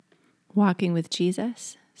Walking with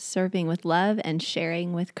Jesus, serving with love, and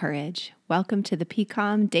sharing with courage. Welcome to the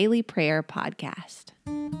PCOM Daily Prayer Podcast.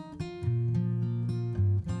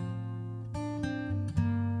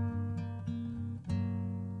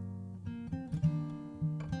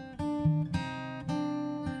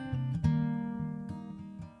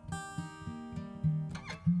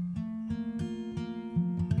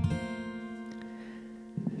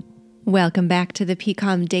 Welcome back to the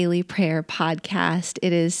PCOM Daily Prayer Podcast.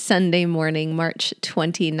 It is Sunday morning, March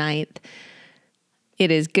 29th.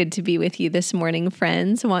 It is good to be with you this morning,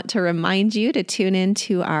 friends. I want to remind you to tune in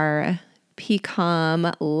to our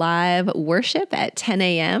PCOM live worship at 10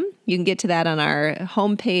 a.m. You can get to that on our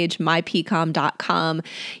homepage, mypcom.com.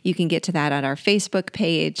 You can get to that on our Facebook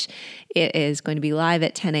page. It is going to be live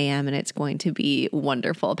at 10 a.m. and it's going to be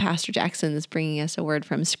wonderful. Pastor Jackson is bringing us a word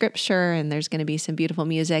from Scripture, and there's going to be some beautiful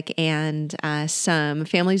music, and some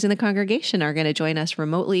families in the congregation are going to join us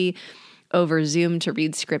remotely over Zoom to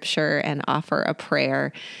read Scripture and offer a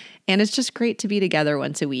prayer. And it's just great to be together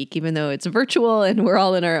once a week, even though it's virtual and we're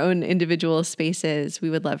all in our own individual spaces. We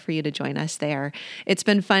would love for you to join us there. It's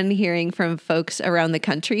been fun hearing from folks around the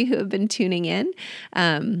country who have been tuning in.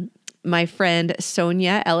 My friend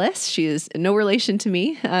Sonia Ellis, she is no relation to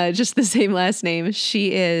me, just the same last name.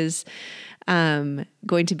 She is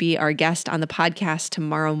going to be our guest on the podcast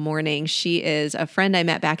tomorrow morning. She is a friend I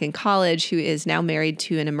met back in college who is now married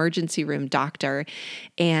to an emergency room doctor,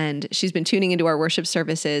 and she's been tuning into our worship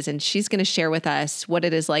services, and she's going to share with us what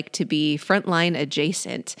it is like to be frontline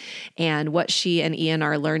adjacent and what she and Ian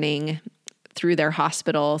are learning through their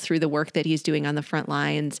hospital, through the work that he's doing on the front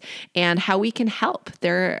lines, and how we can help.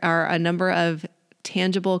 There are a number of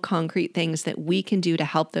tangible, concrete things that we can do to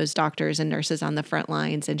help those doctors and nurses on the front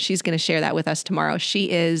lines. And she's going to share that with us tomorrow.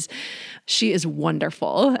 She is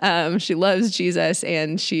wonderful. She loves Jesus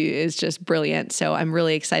and she is just brilliant. So I'm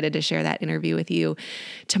really excited to share that interview with you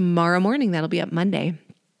tomorrow morning. That'll be up Monday.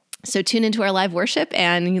 So tune into our live worship,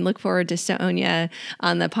 and you look forward to Sonia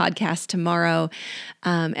on the podcast tomorrow.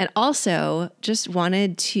 And also just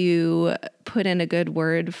wanted to put in a good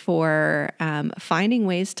word for finding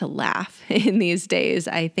ways to laugh in these days.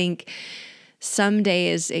 I think some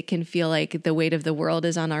days it can feel like the weight of the world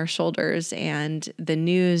is on our shoulders and the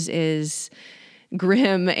news is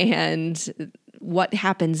grim and what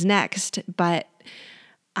happens next. But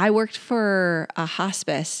I worked for a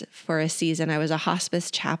hospice for a season. I was a hospice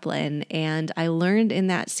chaplain, and I learned in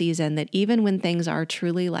that season that even when things are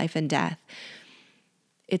truly life and death,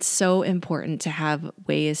 it's so important to have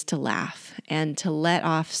ways to laugh and to let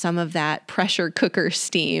off some of that pressure cooker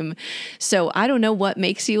steam. So I don't know what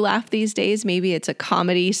makes you laugh these days. Maybe it's a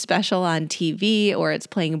comedy special on TV, or it's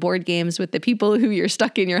playing board games with the people who you're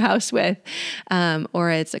stuck in your house with, or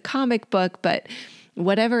it's a comic book, but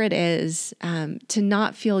whatever it is, to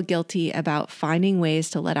not feel guilty about finding ways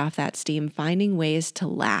to let off that steam, finding ways to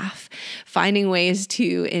laugh, finding ways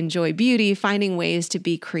to enjoy beauty, finding ways to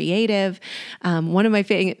be creative. One of my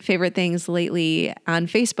favorite things lately on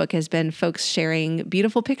Facebook has been folks sharing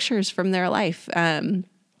beautiful pictures from their life.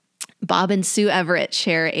 Bob and Sue Everett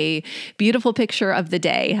share a beautiful picture of the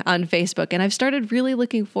day on Facebook, and I've started really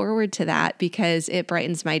looking forward to that because it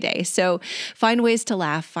brightens my day. So find ways to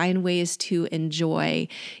laugh, find ways to enjoy,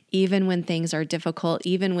 even when things are difficult,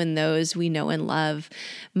 even when those we know and love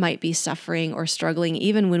might be suffering or struggling,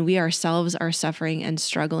 even when we ourselves are suffering and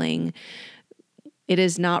struggling. It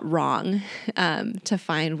is not wrong to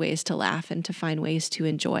find ways to laugh and to find ways to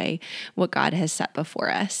enjoy what God has set before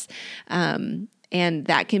us. And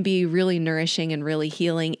that can be really nourishing and really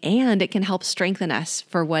healing, and it can help strengthen us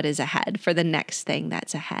for what is ahead, for the next thing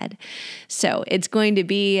that's ahead. So it's going to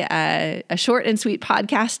be a short and sweet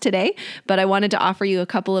podcast today, but I wanted to offer you a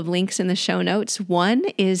couple of links in the show notes. One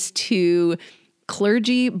is to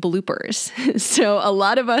clergy bloopers. So a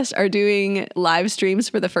lot of us are doing live streams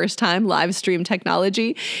for the first time, live stream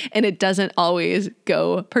technology, and it doesn't always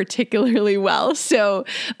go particularly well. So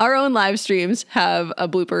our own live streams have a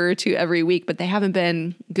blooper or two every week, but they haven't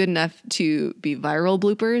been good enough to be viral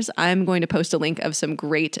bloopers. I'm going to post a link of some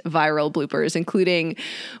great viral bloopers, including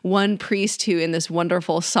one priest who in this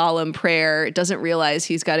wonderful solemn prayer doesn't realize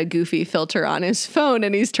he's got a goofy filter on his phone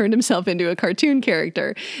and he's turned himself into a cartoon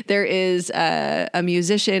character. There is a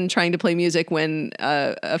musician trying to play music when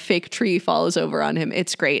a fake tree falls over on him.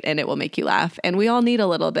 It's great, and it will make you laugh. And we all need a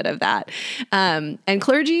little bit of that. And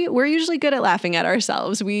clergy, we're usually good at laughing at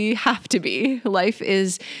ourselves. We have to be. Life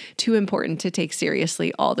is too important to take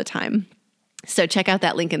seriously all the time. So check out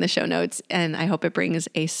that link in the show notes, and I hope it brings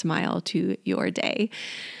a smile to your day.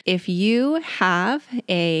 If you have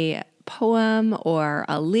a poem or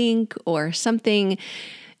a link or something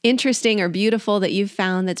interesting or beautiful that you've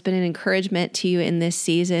found that's been an encouragement to you in this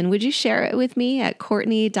season, would you share it with me at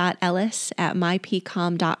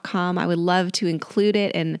courtney.ellis@mypcom.com? I would love to include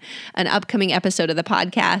it in an upcoming episode of the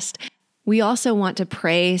podcast. We also want to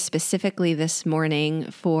pray specifically this morning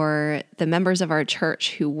for the members of our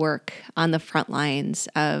church who work on the front lines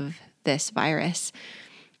of this virus.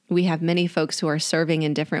 We have many folks who are serving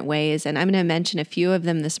in different ways, and I'm going to mention a few of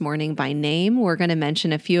them this morning by name. We're going to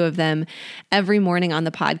mention a few of them every morning on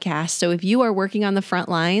the podcast. So if you are working on the front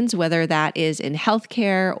lines, whether that is in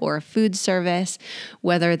healthcare or food service,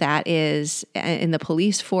 whether that is in the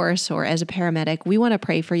police force or as a paramedic, we want to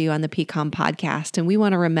pray for you on the PCOM podcast, and we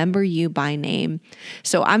want to remember you by name.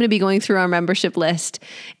 So I'm going to be going through our membership list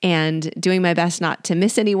and doing my best not to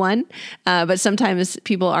miss anyone, but sometimes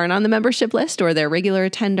people aren't on the membership list or they're regular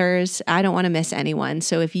attenders. I don't want to miss anyone.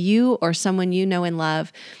 So if you or someone you know and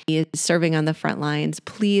love is serving on the front lines,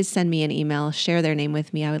 please send me an email, share their name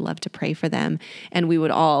with me. I would love to pray for them, and we would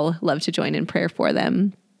all love to join in prayer for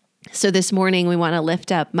them. So this morning, we want to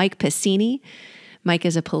lift up Mike Piscini. Mike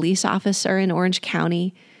is a police officer in Orange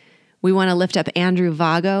County. We want to lift up Andrew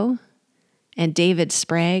Vago and David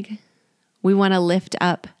Sprague. We want to lift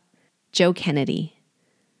up Joe Kennedy.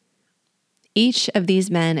 Each of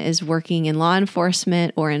these men is working in law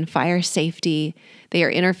enforcement or in fire safety. They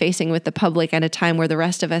are interfacing with the public at a time where the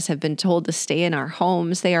rest of us have been told to stay in our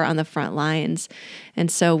homes. They are on the front lines.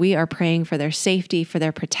 And so we are praying for their safety, for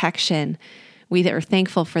their protection. We are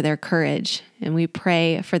thankful for their courage, and we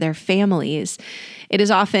pray for their families. It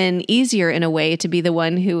is often easier in a way to be the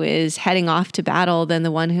one who is heading off to battle than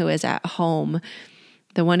the one who is at home.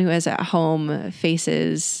 The one who is at home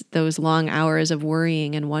faces those long hours of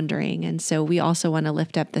worrying and wondering. And so we also want to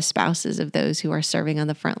lift up the spouses of those who are serving on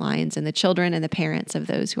the front lines and the children and the parents of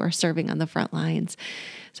those who are serving on the front lines.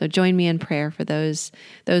 So join me in prayer for those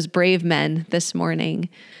brave men this morning.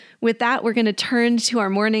 With that, we're going to turn to our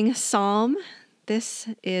morning psalm. This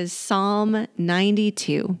is Psalm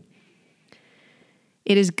 92.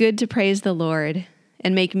 It is good to praise the Lord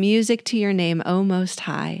and make music to your name, O Most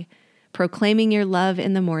High, proclaiming your love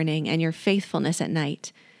in the morning and your faithfulness at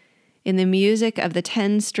night, in the music of the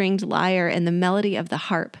 10-stringed lyre and the melody of the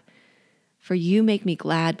harp. For you make me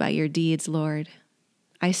glad by your deeds, Lord.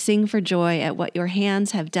 I sing for joy at what your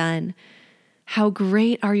hands have done. How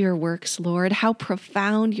great are your works, Lord! How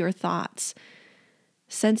profound your thoughts!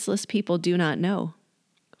 Senseless people do not know.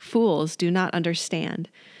 Fools do not understand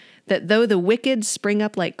that though the wicked spring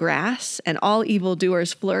up like grass and all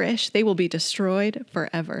evildoers flourish, they will be destroyed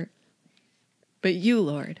forever. But you,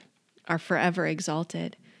 Lord, are forever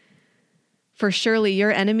exalted. For surely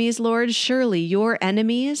your enemies, Lord, surely your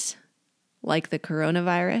enemies, like the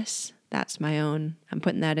coronavirus, that's my own, I'm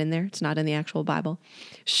putting that in there, it's not in the actual Bible.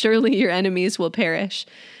 Surely your enemies will perish.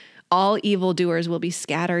 All evildoers will be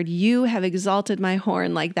scattered. You have exalted my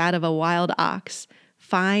horn like that of a wild ox.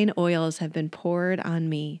 Fine oils have been poured on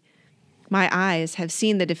me. My eyes have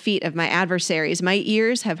seen the defeat of my adversaries. My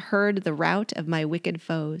ears have heard the rout of my wicked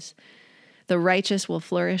foes. The righteous will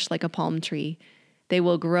flourish like a palm tree. They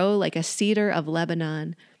will grow like a cedar of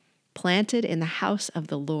Lebanon, planted in the house of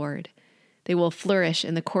the Lord. They will flourish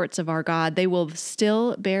in the courts of our God. They will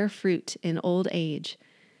still bear fruit in old age.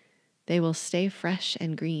 They will stay fresh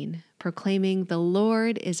and green, proclaiming, the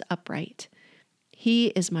Lord is upright. He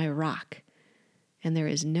is my rock, and there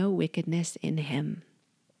is no wickedness in him.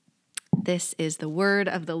 This is the word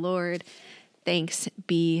of the Lord. Thanks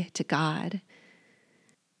be to God.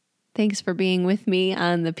 Thanks for being with me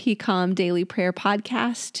on the PCOM Daily Prayer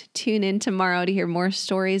Podcast. Tune in tomorrow to hear more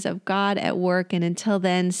stories of God at work. And until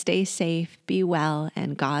then, stay safe, be well,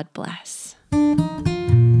 and God bless.